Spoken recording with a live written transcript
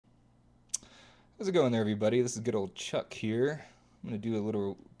How's it going there, everybody? This is good old Chuck here. I'm going to do a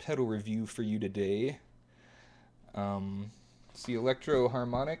little pedal review for you today. It's the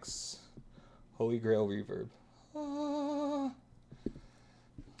Electro-Harmonix Holy Grail Reverb. Ah,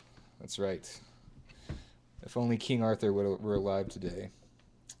 that's right. If only King Arthur were alive today,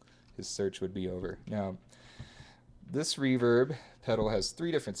 his search would be over. Now, this reverb pedal has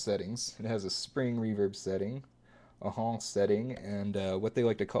three different settings. It has a spring reverb setting, a honk setting, and what they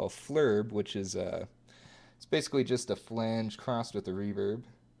like to call flurb, which is it's basically just a flange crossed with a reverb,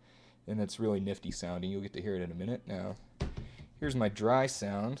 and it's really nifty sounding. You'll get to hear it in a minute. Now, here's my dry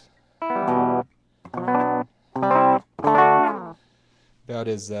sound. About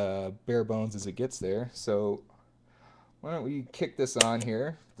as bare bones as it gets there. So why don't we kick this on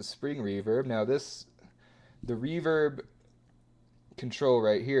here, the spring reverb. Now the reverb control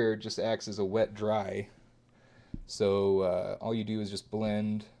right here just acts as a wet dry. So all you do is just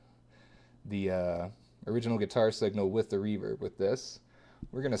blend the original guitar signal with the reverb with this.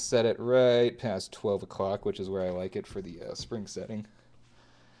 We're going to set it right past 12 o'clock, which is where I like it for the spring setting.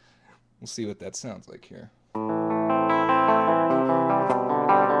 We'll see what that sounds like here.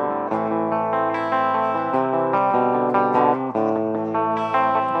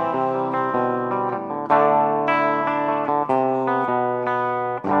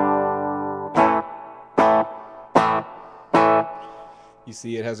 You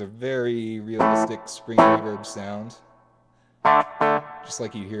see it has a very realistic spring reverb sound, just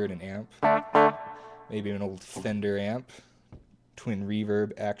like you hear in an amp, maybe an old Fender amp, twin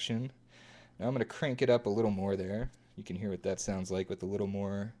reverb action. Now I'm going to crank it up a little more there. You can hear what that sounds like with a little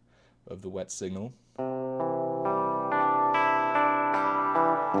more of the wet signal.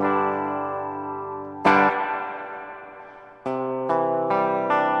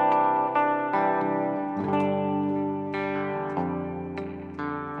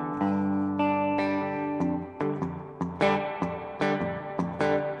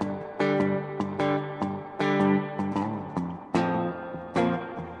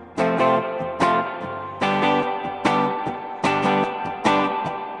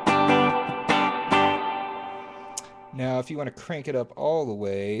 Now, if you want to crank it up all the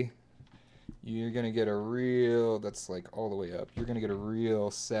way, you're going to get a real, that's like all the way up, you're going to get a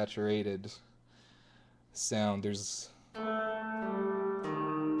real saturated sound.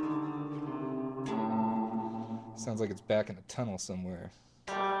 Sounds like it's back in a tunnel somewhere.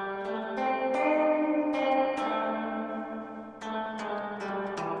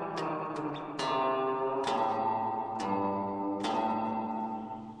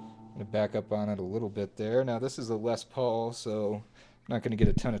 Back up on it a little bit there. Now this is a Les Paul, so I'm not going to get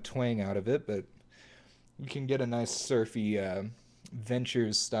a ton of twang out of it, but you can get a nice surfy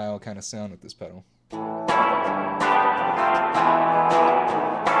Ventures style kind of sound with this pedal.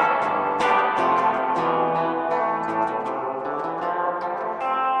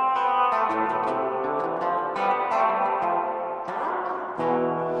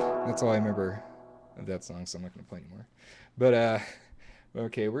 That's all I remember of that song, so I'm not going to play anymore. But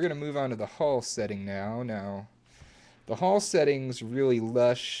okay, we're going to move on to the Hall setting now. Now, the Hall setting's really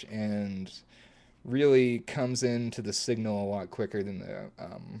lush and really comes into the signal a lot quicker than the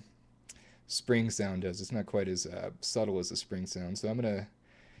spring sound does. It's not quite as subtle as the spring sound. So I'm going to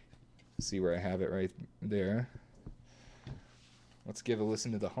see where I have it right there. Let's give a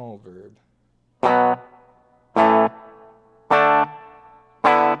listen to the Hall verb.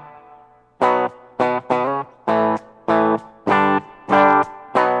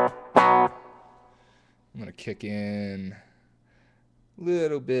 Kick in a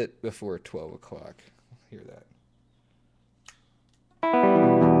little bit before 12 o'clock. Hear that.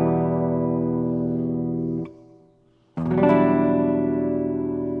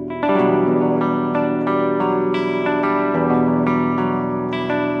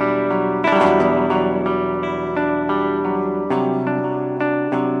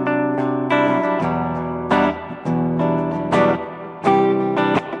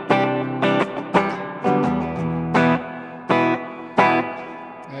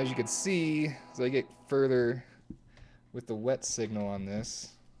 As you can see, as I get further with the wet signal on this,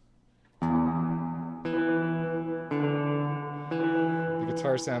 the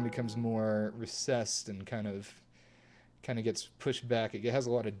guitar sound becomes more recessed and kind of gets pushed back. It has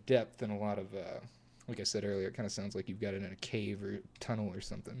a lot of depth and a lot of, like I said earlier, it kind of sounds like you've got it in a cave or tunnel or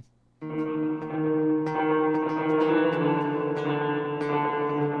something.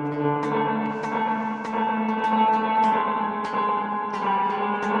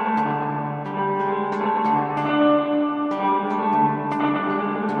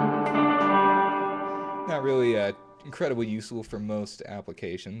 incredibly useful for most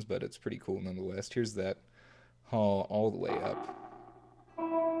applications, but it's pretty cool nonetheless. Here's that haul all the way up.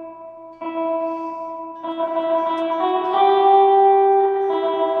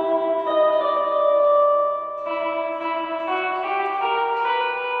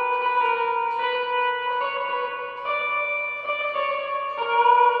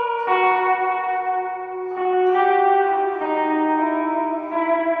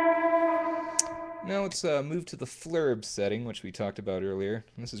 Now let's move to the flurb setting, which we talked about earlier.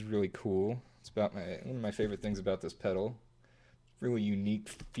 And this is really cool. It's about one of my favorite things about this pedal. Really unique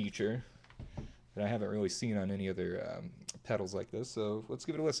feature that I haven't really seen on any other pedals like this. So let's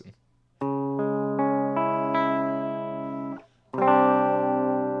give it a listen.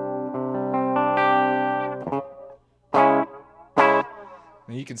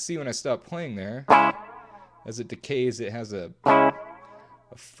 Now you can see when I stop playing there, as it decays, it has a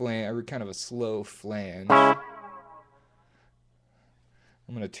flange, kind of a slow flange. I'm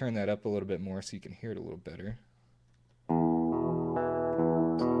going to turn that up a little bit more so you can hear it a little better.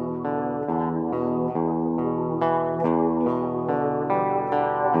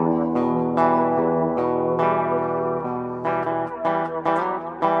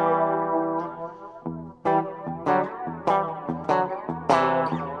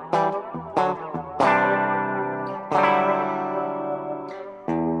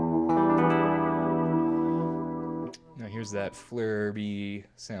 Now here's that flurby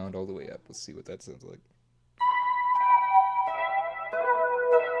sound all the way up. Let's see what that sounds like.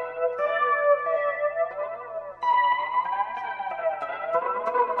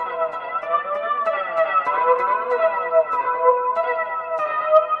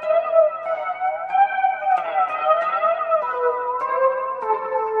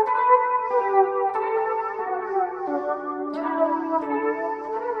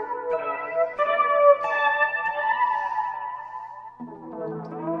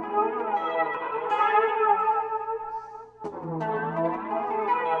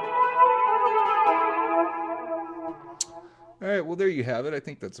 Alright, well there you have it. I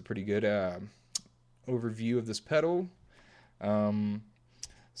think that's a pretty good overview of this pedal.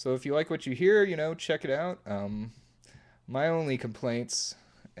 So if you like what you hear, check it out. My only complaints,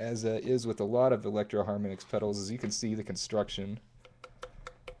 as is with a lot of Electro-Harmonix pedals, is you can see the construction.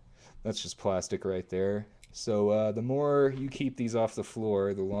 That's just plastic right there. So the more you keep these off the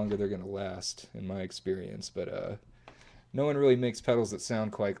floor, the longer they're going to last, in my experience. But no one really makes pedals that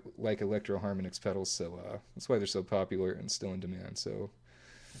sound quite like Electro-Harmonix pedals, so that's why they're so popular and still in demand. So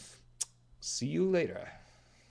see you later.